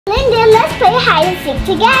play hide and seek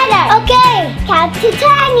together. Okay. Count to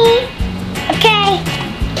 20. Okay.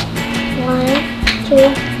 1, 2,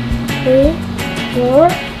 3, 4,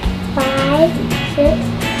 5, 6,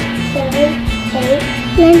 7,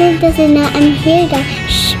 8. Lyndon doesn't know I'm here though.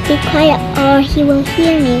 Shh, be quiet or he will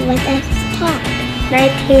hear me when I talk.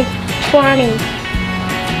 19, 20.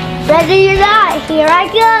 Ready or not, here I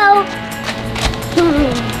go.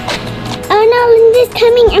 Oh no, Lyndon's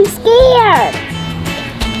coming, I'm scared.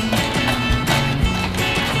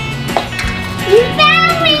 You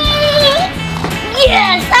found me!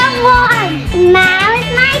 Yes, I won! Now it's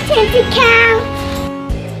my turn to count.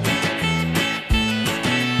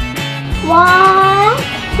 1,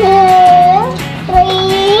 2, 3,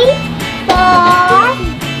 4,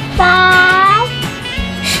 5.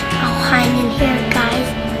 I'll hide in here, guys.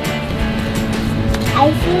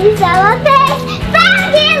 I see cellophane.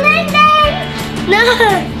 Found you, Lyndon! No!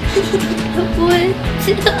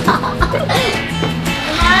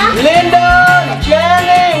 Lyndon!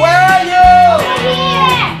 Jannie, where are you? We're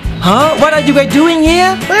here! Huh? What are you guys doing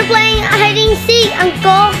here? We're playing hide and seek,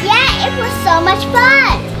 Uncle. Yeah, it was so much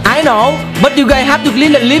fun. I know, but you guys have to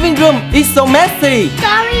clean the living room. It's so messy.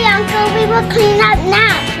 Sorry, Uncle. We will clean up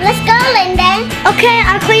now. Let's go, Lyndon. Okay,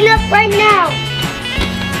 I'll clean up right now.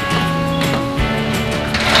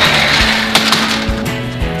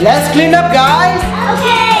 Let's clean up, guys.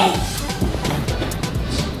 Okay.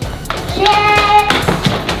 Yes.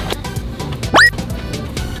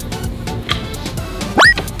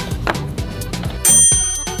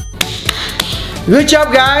 Good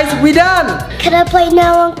job, guys. We done. Can I play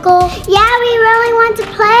now, Uncle? Yeah, we really want to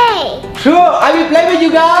play. Sure, I will play with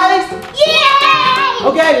you guys. Yay!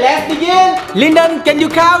 Okay, let's begin. Lyndon, can you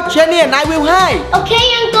count? Jannie and I will hide. Okay,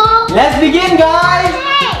 Uncle. Let's begin, guys.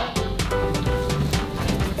 Okay.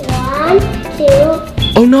 1,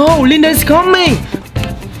 2. Oh no, Lyndon's coming.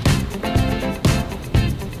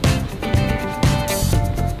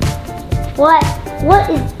 What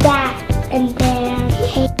is that? And there.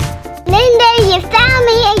 Lyndon, you found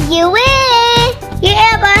me and you win!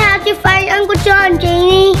 Yeah, but I have to find Uncle John,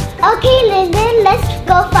 Jannie. Okay, Lyndon, let's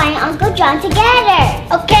go find Uncle John together.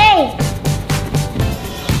 Okay.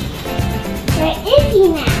 Where is he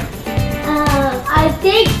now? I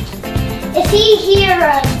think, is he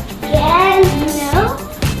here again? No.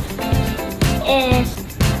 Is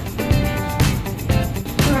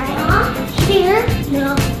right here?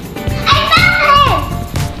 No. I found him!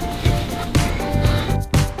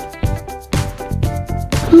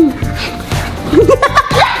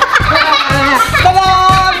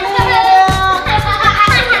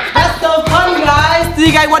 That's so fun, guys. Do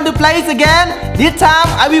you guys want to play it again? This time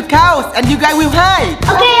I will count and you guys will hide.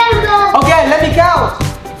 Okay, Uncle. Okay, let me count.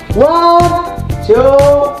 1, 2,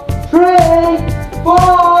 3, 4,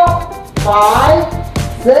 5,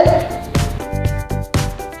 6.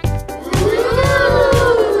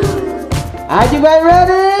 Are you guys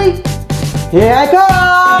ready? Here I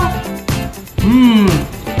come.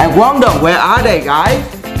 I wonder where are they, guys?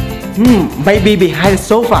 Maybe behind the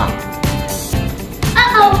sofa.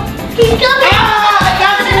 Uh-oh, he's coming! I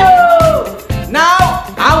got you! Now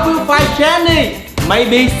I will find Jannie.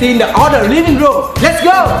 Maybe she's in the other living room. Let's go!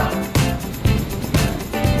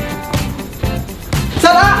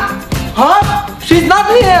 Shut up! Huh? She's not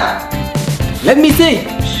here! Let me see.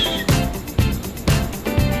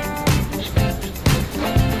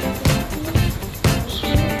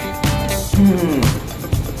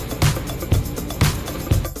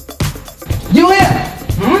 You here?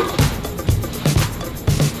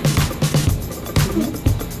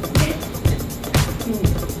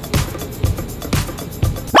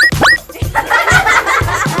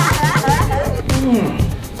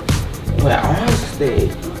 Where are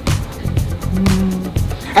they?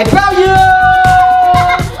 I found you!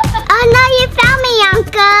 Oh no, you found me,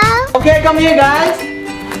 Uncle! Okay, come here, guys.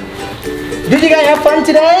 Did you guys have fun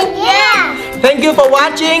today? Yeah! Thank you for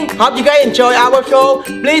watching. Hope you guys enjoy our show.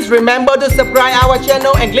 Please remember to subscribe our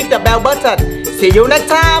channel and click the bell button. See you next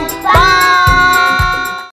time. Bye!